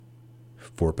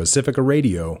For Pacifica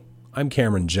Radio, I'm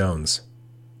Cameron Jones.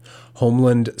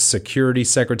 Homeland Security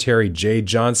Secretary Jay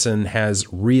Johnson has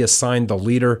reassigned the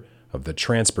leader of the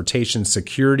Transportation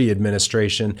Security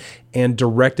Administration and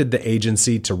directed the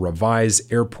agency to revise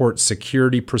airport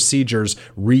security procedures,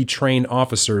 retrain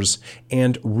officers,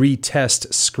 and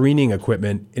retest screening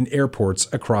equipment in airports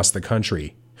across the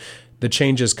country. The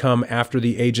changes come after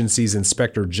the agency's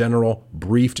Inspector General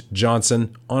briefed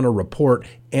Johnson on a report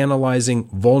analyzing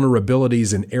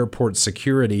vulnerabilities in airport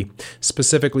security,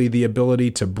 specifically the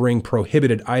ability to bring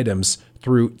prohibited items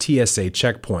through TSA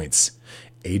checkpoints.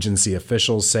 Agency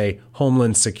officials say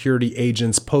Homeland Security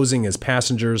agents posing as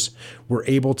passengers were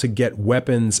able to get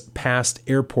weapons past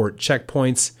airport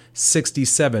checkpoints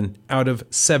 67 out of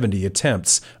 70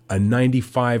 attempts, a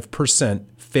 95%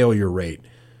 failure rate.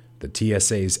 The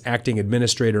TSA's acting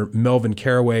administrator, Melvin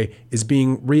Caraway, is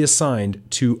being reassigned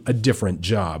to a different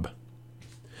job.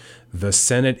 The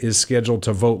Senate is scheduled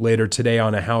to vote later today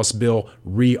on a House bill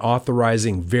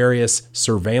reauthorizing various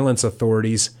surveillance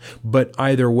authorities, but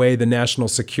either way, the National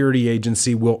Security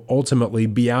Agency will ultimately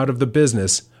be out of the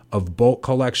business of bulk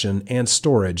collection and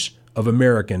storage of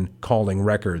American calling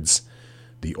records.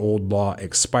 The old law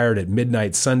expired at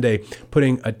midnight Sunday,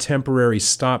 putting a temporary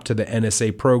stop to the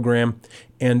NSA program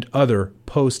and other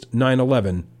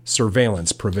post-9/11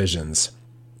 surveillance provisions.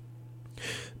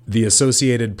 The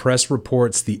Associated Press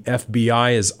reports the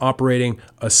FBI is operating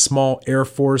a small air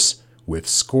force with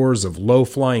scores of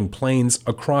low-flying planes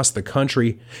across the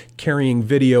country, carrying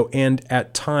video and,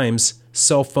 at times,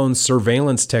 cell phone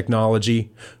surveillance technology,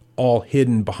 all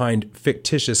hidden behind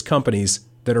fictitious companies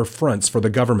that are fronts for the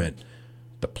government.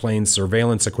 The plane's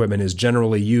surveillance equipment is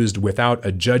generally used without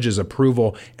a judge's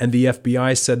approval, and the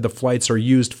FBI said the flights are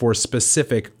used for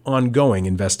specific, ongoing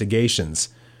investigations.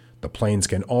 The planes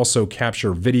can also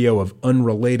capture video of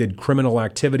unrelated criminal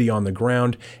activity on the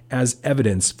ground as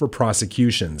evidence for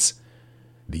prosecutions.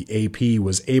 The AP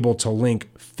was able to link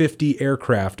 50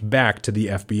 aircraft back to the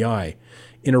FBI.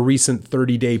 In a recent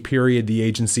 30-day period, the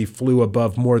agency flew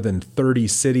above more than 30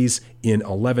 cities in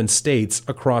 11 states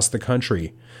across the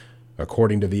country.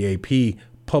 According to the AP,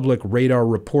 public radar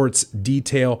reports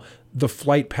detail the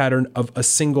flight pattern of a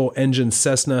single-engine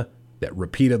Cessna that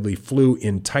repeatedly flew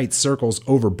in tight circles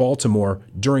over Baltimore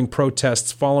during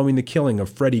protests following the killing of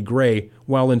Freddie Gray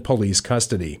while in police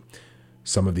custody.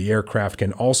 Some of the aircraft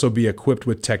can also be equipped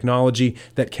with technology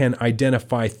that can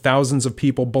identify thousands of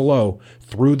people below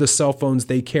through the cell phones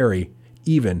they carry,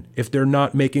 even if they're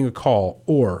not making a call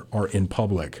or are in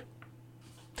public.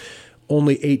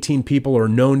 Only 18 people are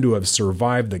known to have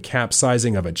survived the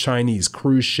capsizing of a Chinese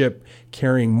cruise ship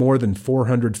carrying more than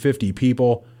 450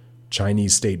 people.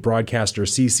 Chinese state broadcaster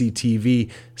CCTV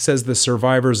says the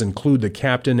survivors include the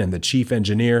captain and the chief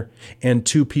engineer, and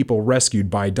 2 people rescued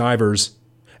by divers.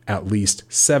 At least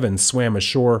 7 swam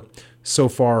ashore. So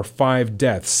far, 5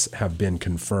 deaths have been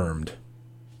confirmed.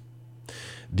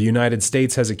 The United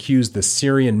States has accused the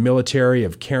Syrian military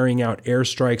of carrying out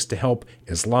airstrikes to help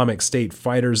Islamic State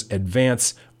fighters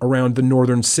advance around the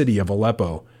northern city of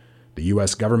Aleppo. The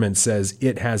U.S. government says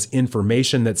it has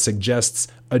information that suggests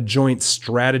a joint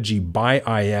strategy by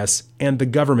IS and the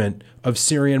government of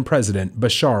Syrian President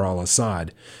Bashar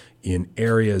al-Assad. In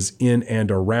areas in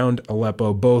and around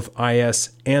Aleppo, both IS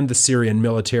and the Syrian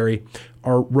military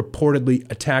are reportedly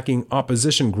attacking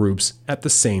opposition groups at the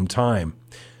same time.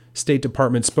 State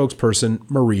Department spokesperson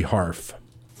Marie Harf.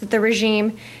 The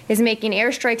regime is making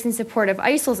airstrikes in support of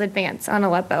ISIL's advance on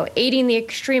Aleppo, aiding the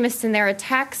extremists in their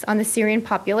attacks on the Syrian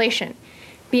population.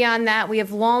 Beyond that, we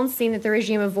have long seen that the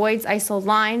regime avoids ISIL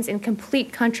lines in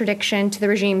complete contradiction to the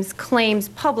regime's claims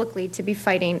publicly to be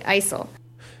fighting ISIL.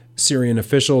 Syrian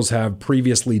officials have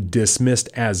previously dismissed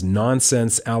as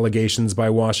nonsense allegations by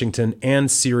Washington and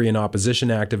Syrian opposition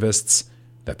activists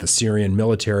that the Syrian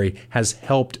military has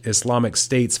helped Islamic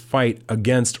State's fight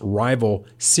against rival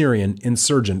Syrian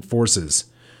insurgent forces.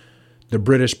 The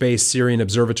British-based Syrian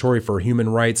Observatory for Human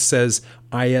Rights says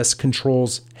IS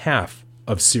controls half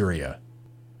of Syria.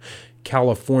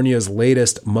 California's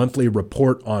latest monthly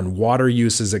report on water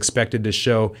use is expected to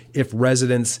show if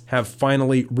residents have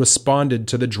finally responded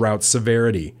to the drought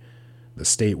severity. The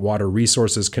State Water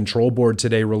Resources Control Board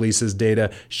today releases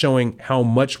data showing how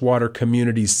much water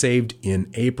communities saved in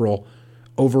April.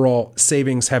 Overall,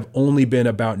 savings have only been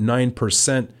about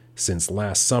 9% since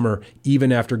last summer,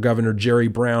 even after Governor Jerry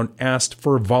Brown asked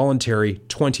for voluntary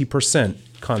 20%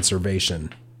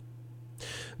 conservation.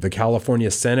 The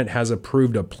California Senate has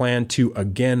approved a plan to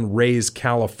again raise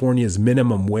California's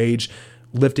minimum wage,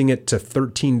 lifting it to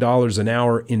 $13 an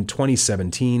hour in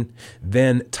 2017,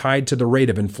 then tied to the rate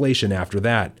of inflation after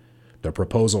that. The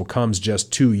proposal comes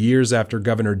just 2 years after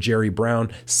Governor Jerry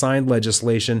Brown signed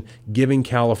legislation giving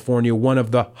California one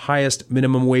of the highest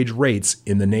minimum wage rates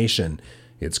in the nation.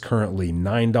 It's currently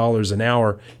 $9 an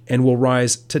hour and will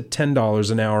rise to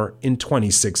 $10 an hour in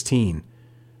 2016.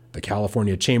 The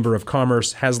California Chamber of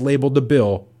Commerce has labeled the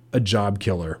bill a job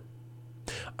killer.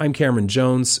 I'm Cameron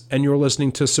Jones, and you're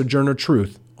listening to Sojourner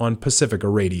Truth on Pacifica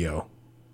Radio.